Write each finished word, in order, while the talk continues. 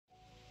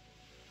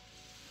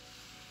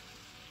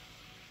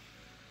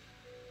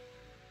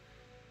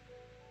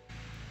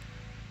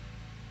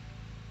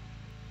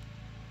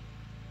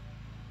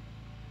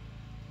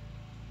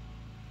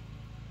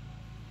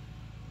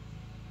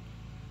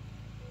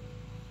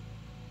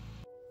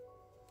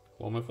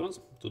Hello my friends,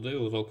 today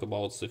we'll talk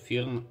about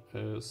Sofirn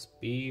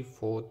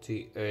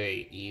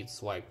SP40A.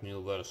 It's like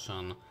new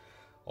version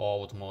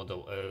old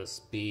model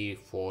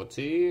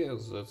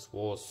SP40 that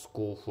was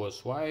cool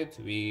flashlight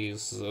with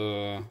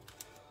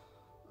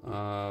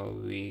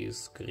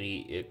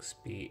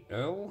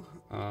 3XPL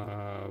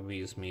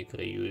with micro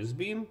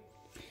USB.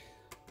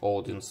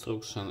 Old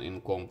instruction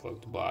in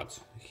compact, but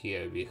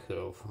here we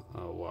have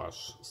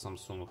large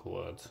Samsung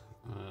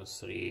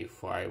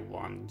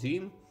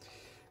LH351D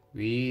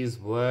with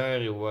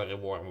very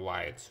warm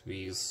light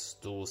with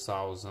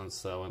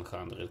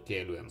 2700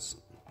 kelvins.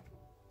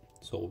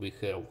 So we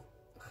have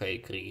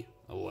high-grade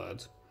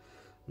LED,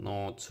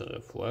 not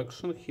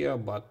reflection here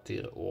but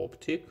tear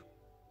optic.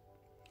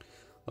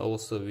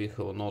 Also we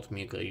have not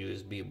micro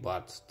USB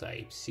but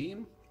Type-C,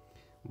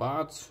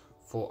 but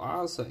for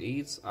us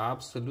it's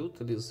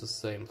absolutely the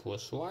same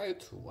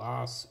flashlight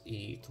as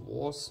it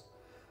was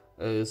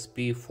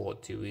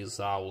SP40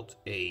 without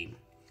A.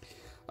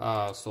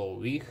 So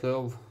we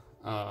have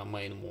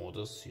main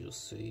modus. You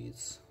see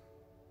it's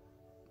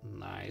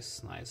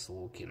nice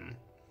looking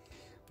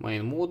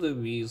main model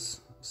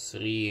with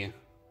 3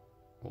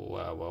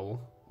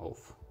 level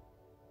of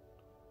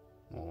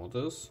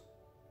modus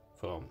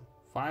from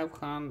 5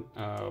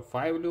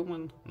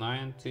 lumen,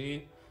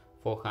 90,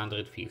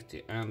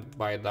 450, and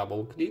by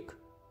double click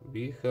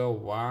we have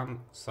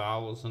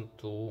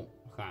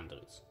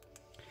 1200.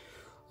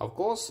 Of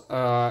course,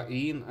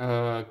 in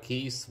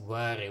case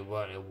very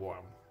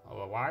warm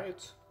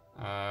light,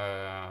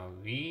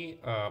 we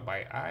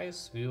by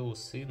eyes will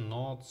see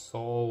not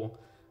so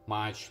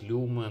much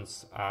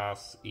lumens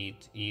as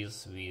it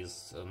is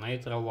with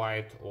natural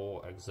light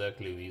or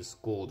exactly with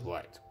cold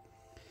light.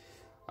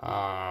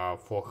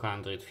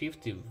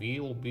 450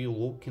 will be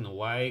looking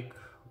like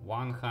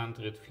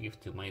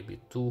 150, maybe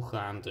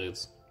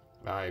 200.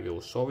 I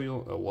will show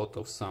you a lot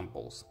of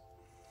samples,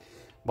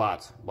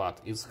 but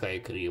it's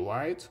high-grade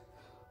light.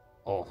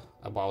 Oh,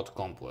 about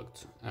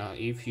compact.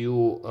 If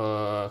you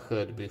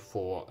had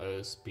before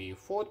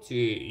SP40,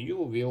 you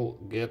will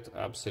get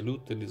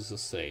absolutely the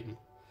same,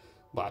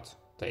 but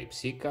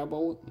Type-C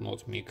cable,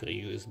 not micro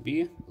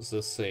USB,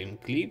 the same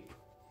clip,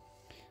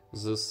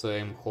 the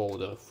same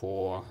holder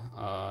for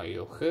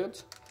your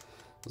head.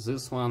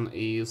 This one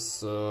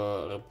is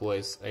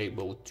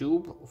replaceable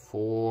tube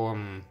for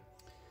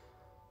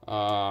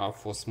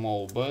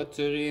small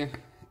battery.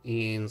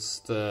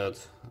 Instead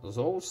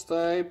those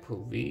type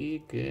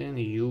we can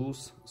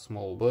use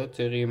small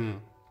battery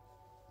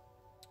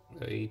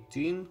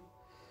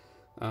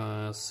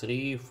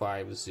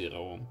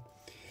 18350.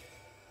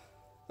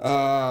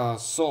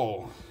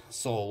 So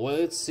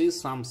let's see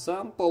some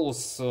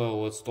samples.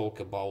 Let's talk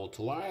about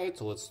light,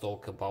 let's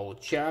talk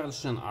about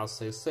charging.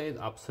 As I said,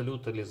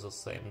 absolutely the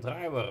same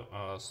driver,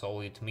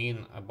 so it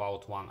means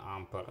about 1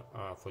 ampere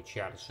for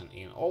charging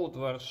in old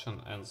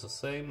version and the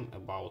same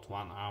about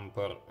 1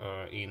 ampere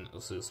in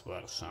this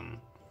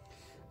version.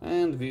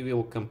 And we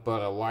will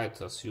compare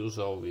light as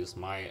usual with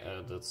my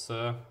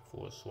DC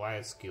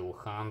flashlight Skill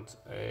Hunt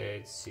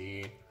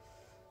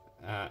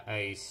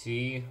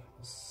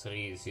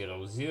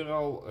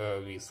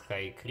AC300 with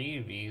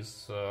high-grade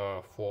with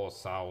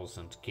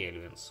 4000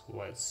 kelvins.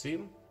 Let's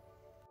see.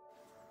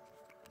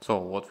 So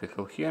what we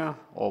have here,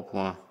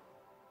 open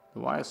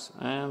device,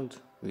 and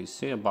we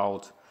see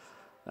about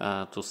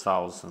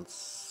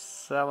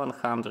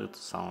 2700,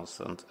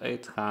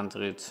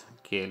 2800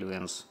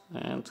 kelvins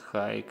and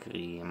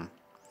high-grade.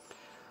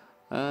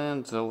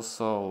 And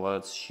also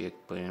let's check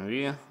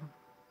PMV,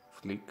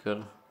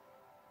 flicker.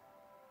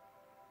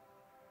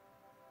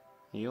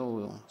 You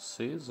will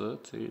see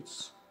that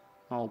it's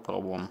no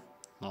problem,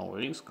 no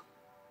risk,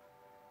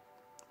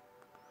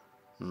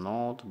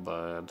 not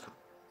bad.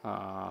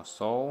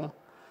 So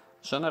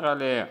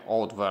generally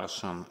old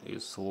version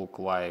is look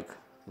like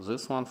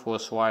this one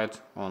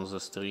flashlight on the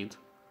street,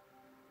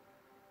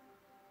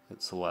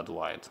 it's LED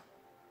light,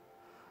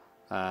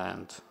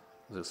 and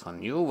this one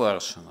new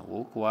version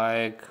look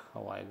like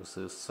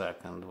this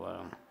second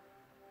one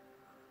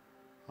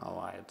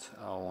light.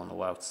 On the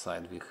left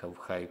side we have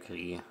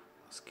high-grade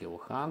Skill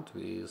Hunt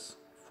with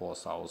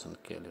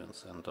 4000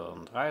 kelvins, and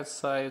on the right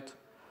side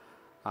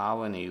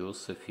our new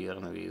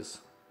Sofirn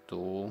with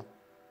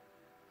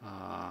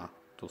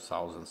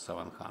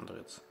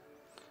 2700.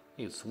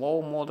 It's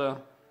low mode,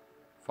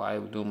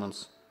 5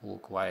 lumens,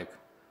 look like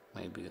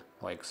maybe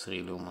like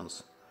 3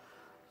 lumens.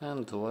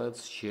 And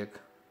let's check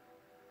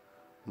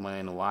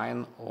main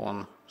line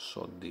on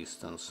short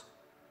distance.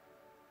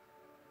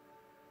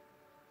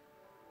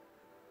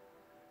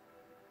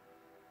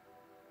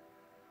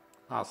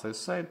 As I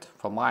said,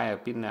 for my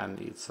opinion,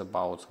 it's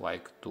about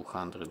like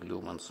 200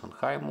 lumens on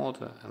high mode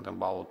and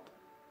about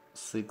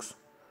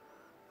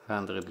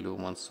 600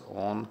 lumens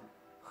on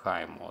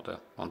high mode,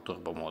 on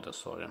turbo mode,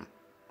 sorry.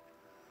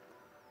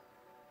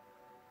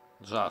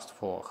 Just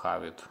for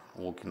have it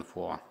looking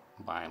for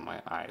by my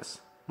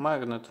eyes.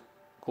 Magnet,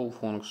 cool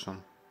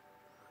function.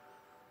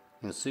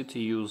 In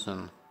city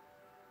using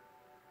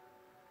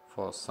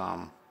for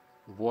some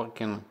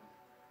working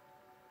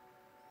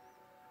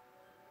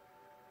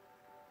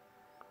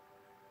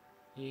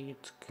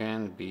it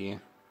can be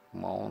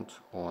mounted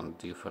on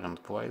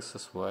different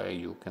places where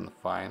you can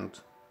find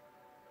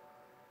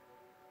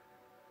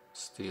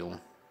steel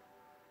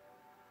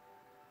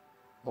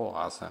or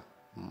other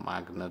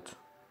magnet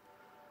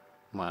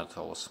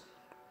metals.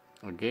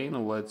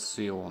 Again, let's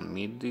see on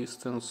mid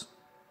distance,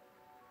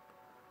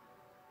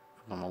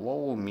 from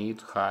low,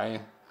 mid,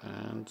 high,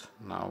 and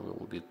now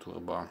will be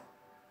turbo.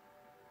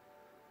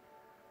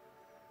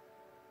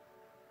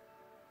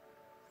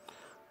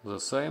 The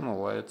same,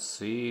 let's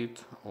see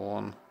it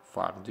on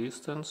far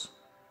distance,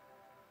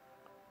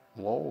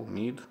 low,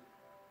 mid,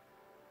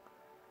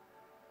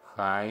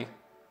 high,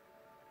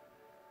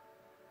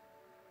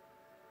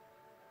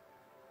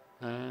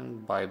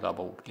 and by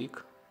double click,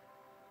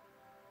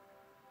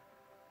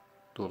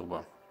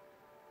 turbo.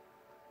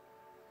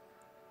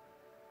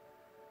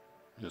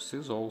 You see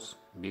those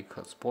big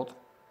hotspot.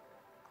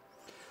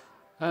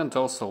 And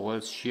also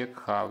let's check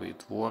how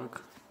it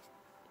works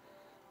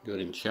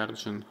during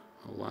charging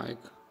like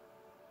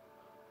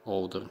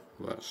older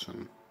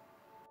version.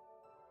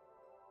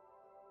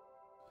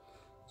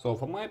 So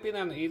for my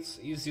opinion, it's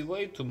easy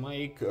way to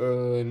make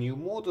a new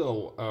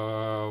model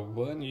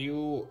when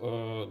you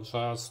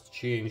just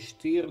change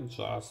tier,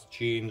 just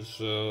change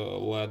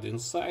LED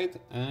inside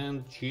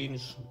and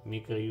change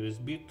micro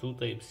USB to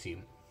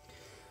Type-C.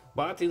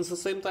 But in the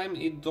same time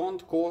it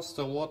don't cost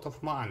a lot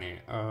of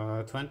money.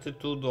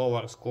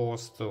 $22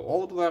 cost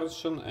old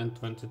version and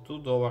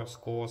 $22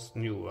 cost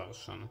new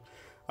version.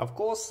 Of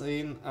course,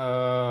 in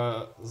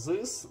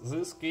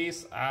this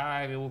case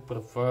I will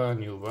prefer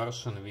new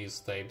version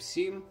with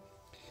Type-C,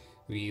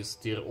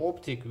 with tier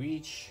optic,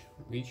 which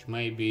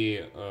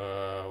maybe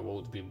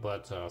would be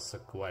better as a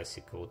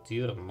classical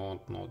tier,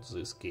 not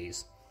this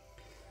case.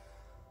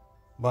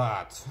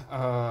 But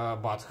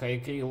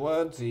high-key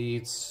LED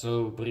it's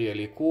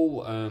really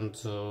cool, and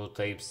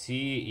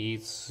Type-C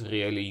it's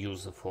really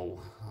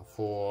useful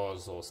for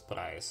those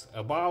price.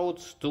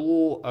 About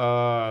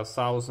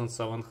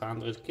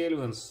 2700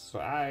 kelvins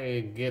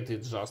I get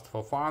it just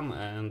for fun,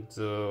 and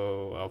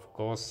of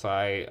course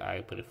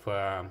I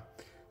prefer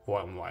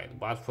warm white.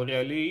 But for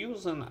really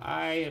using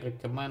I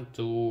recommend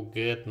to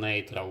get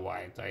neutral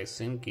white. I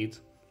think it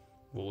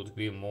would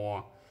be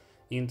more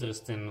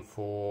interesting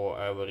for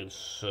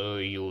average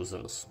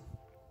users.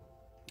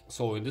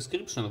 So in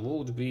description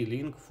would be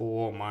link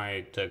for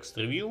my text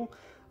review.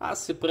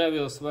 As the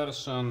previous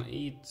version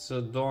it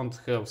don't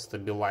have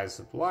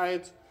stabilized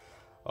light.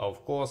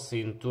 Of course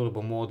in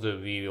turbo mode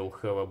we will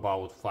have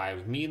about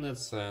 5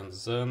 minutes, and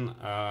then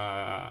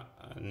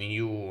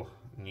new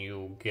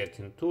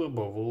getting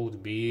turbo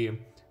would be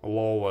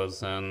lower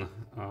than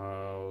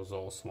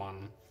those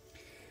one.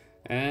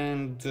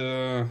 And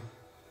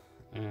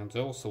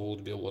also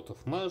would be a lot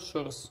of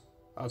measures,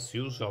 as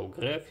usual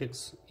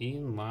graphics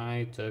in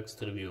my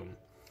text review.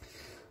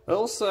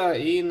 Also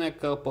in a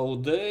couple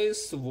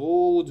days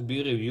would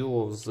be review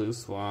of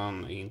this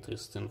one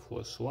interesting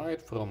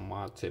flashlight from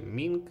Mate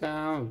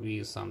Minka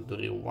with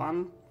Unreal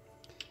One,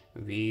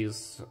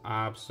 with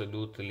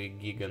absolutely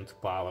gigant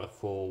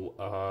powerful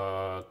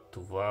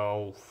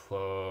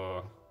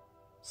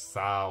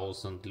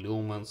 12,000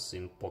 lumens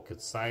in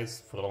pocket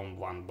size from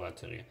one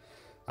battery.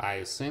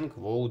 I think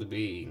would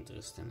be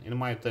interesting. In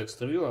my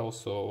text review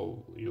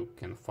also you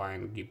can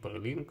find deeper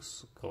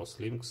links, cross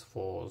links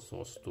for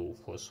those two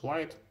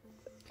flashlight,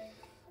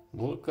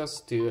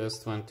 Burkas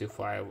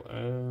TS25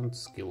 and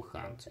Skill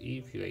Hunt,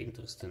 if you are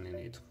interested in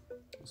it.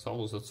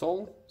 So that's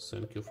all.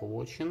 Thank you for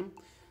watching.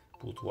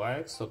 Put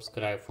like,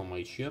 subscribe for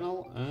my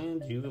channel,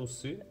 and you will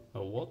see a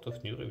lot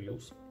of new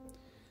reviews.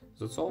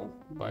 That's all.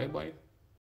 Bye bye.